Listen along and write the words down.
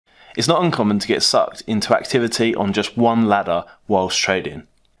It's not uncommon to get sucked into activity on just one ladder whilst trading.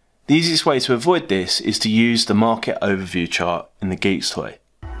 The easiest way to avoid this is to use the market overview chart in the Geeks toy.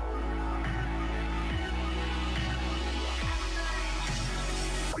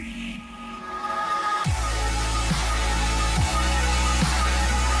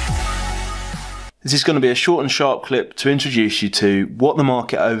 This is going to be a short and sharp clip to introduce you to what the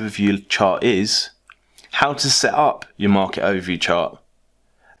market overview chart is, how to set up your market overview chart,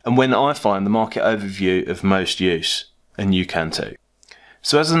 and when I find the market overview of most use, and you can too.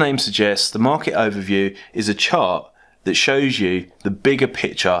 So as the name suggests, the market overview is a chart that shows you the bigger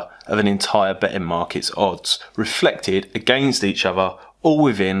picture of an entire betting market's odds reflected against each other all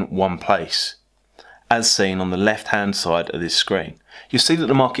within one place, as seen on the left hand side of this screen. You'll see that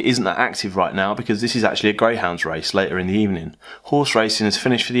the market isn't that active right now because this is actually a greyhounds race later in the evening. Horse racing is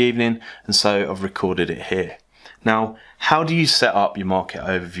finished for the evening, and so I've recorded it here. Now, how do you set up your market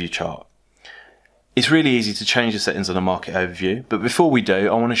overview chart? It's really easy to change the settings on the market overview, but before we do,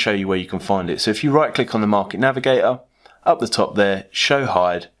 I want to show you where you can find it. So if you right click on the market navigator, up the top there, show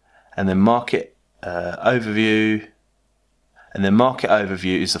hide, and then market overview, and then market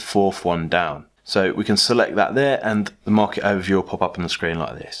overview is the fourth one down. So we can select that there and the market overview will pop up on the screen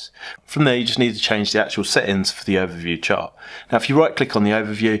like this. From there you just need to change the actual settings for the overview chart. Now if you right click on the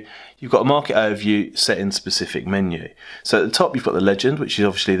overview, you've got a market overview settings specific menu. So at the top you've got the legend, which is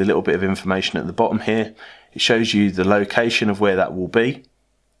obviously the little bit of information at the bottom here. It shows you the location of where that will be.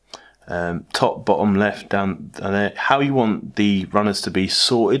 Top, bottom, left, down there, how you want the runners to be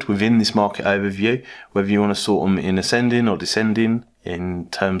sorted within this market overview, whether you want to sort them in ascending or descending in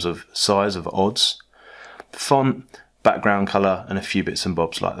terms of size of odds, font, background colour, and a few bits and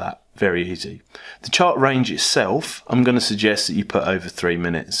bobs like that. Very easy. The chart range itself, I'm going to suggest that you put over 3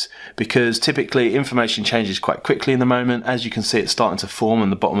 minutes because typically information changes quite quickly in the moment. As you can see, it's starting to form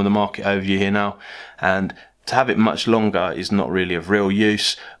on the bottom of the market overview here now, and to have it much longer is not really of real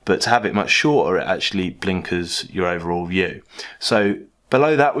use, but to have it much shorter, it actually blinkers your overall view. So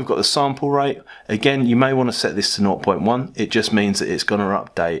below that, we've got the sample rate. Again, you may want to set this to 0.1. It just means that it's going to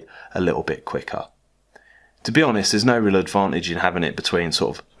update a little bit quicker. To be honest, there's no real advantage in having it between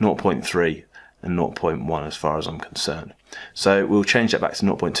sort of 0.3 and 0.1 as far as I'm concerned. So we'll change that back to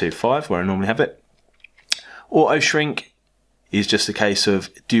 0.25 where I normally have it. Auto shrink is just a case of,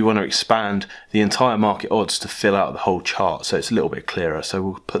 do you want to expand the entire market odds to fill out the whole chart so it's a little bit clearer. So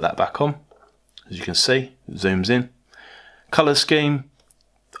we'll put that back on. As you can see, it zooms in. Colour scheme,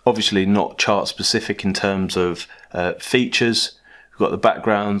 obviously not chart specific in terms of features. We've got the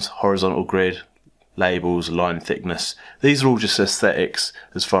backgrounds, horizontal grid, labels, line thickness. These are all just aesthetics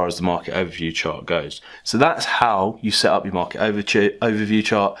as far as the market overview chart goes. So that's how you set up your market overview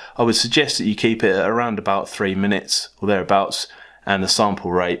chart. I would suggest that you keep it at around about 3 minutes or thereabouts, and the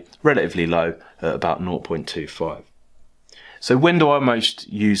sample rate relatively low at about 0.25. So when do I most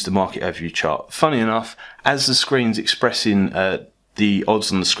use the market overview chart? Funny enough, as the screen's expressing the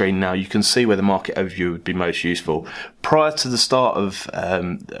odds on the screen now, you can see where the market overview would be most useful. Prior to the start of,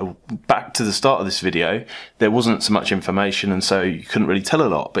 back to the start of this video, there wasn't so much information and so you couldn't really tell a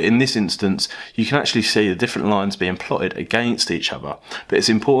lot. But in this instance, you can actually see the different lines being plotted against each other. But it's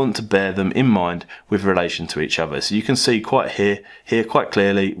important to bear them in mind with relation to each other. So you can see here quite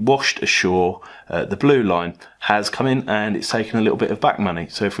clearly, washed ashore, the blue line has come in and it's taken a little bit of back money.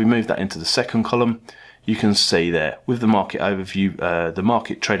 So if we move that into the second column, you can see there with the market overview, the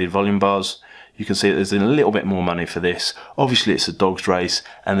market traded volume bars, you can see that there's a little bit more money for this. Obviously it's a dog's race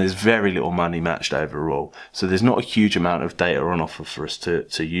and there's very little money matched overall. So there's not a huge amount of data on offer for us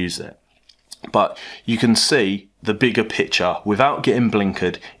to use there. But you can see the bigger picture without getting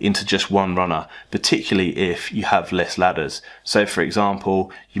blinkered into just one runner, particularly if you have less ladders. So for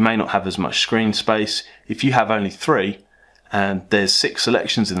example, you may not have as much screen space. If you have only 3, and there's 6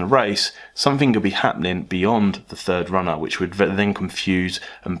 selections in the race, something could be happening beyond the third runner, which would then confuse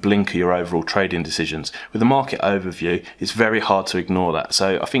and blinker your overall trading decisions. With the market overview, it's very hard to ignore that.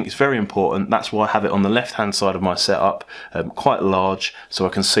 So I think it's very important. That's why I have it on the left-hand side of my setup, quite large, so I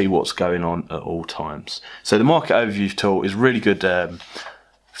can see what's going on at all times. So the market overview tool is really good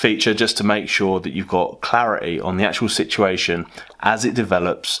feature just to make sure that you've got clarity on the actual situation as it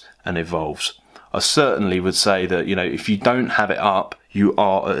develops and evolves. I certainly would say that, you know, if you don't have it up, you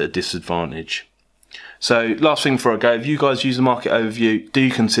are at a disadvantage. So last thing before I go, if you guys use the market overview, do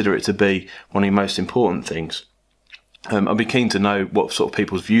you consider it to be one of your most important things? I'd be keen to know what sort of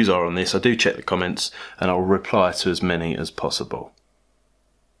people's views are on this. I do check the comments and I'll reply to as many as possible.